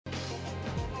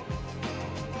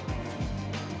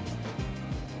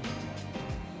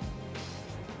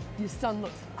Your stand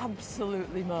looks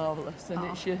absolutely marvellous, and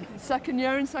it's your second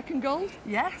year in Second Gold?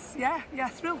 Yes, yeah,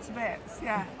 thrilled to bits.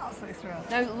 Yeah, absolutely thrilled.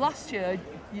 Now, last year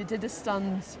you did a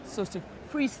stand sort of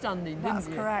freestanding, didn't you? That's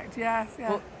correct, yes,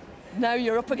 yeah. But now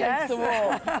you're up against the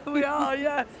wall. We are,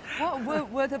 yes. What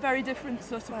were there very different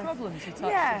sort of problems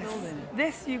attached to building?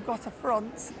 This you've got a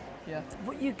front,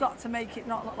 but you've got to make it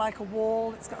not look like a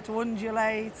wall. It's got to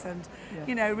undulate and,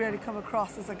 you know, really come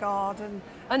across as a garden.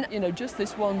 And, you know, just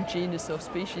this one genus or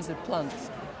species of plants,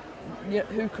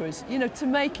 heucheras, you know, to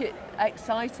make it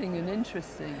exciting and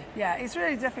interesting. Yeah, it's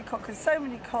really difficult because so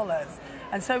many colours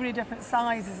and so many different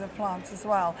sizes of plants as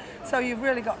well. So you've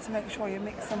really got to make sure you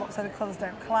mix them up so the colours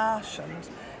don't clash and,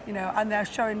 you know, and they're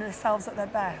showing themselves at their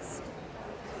best.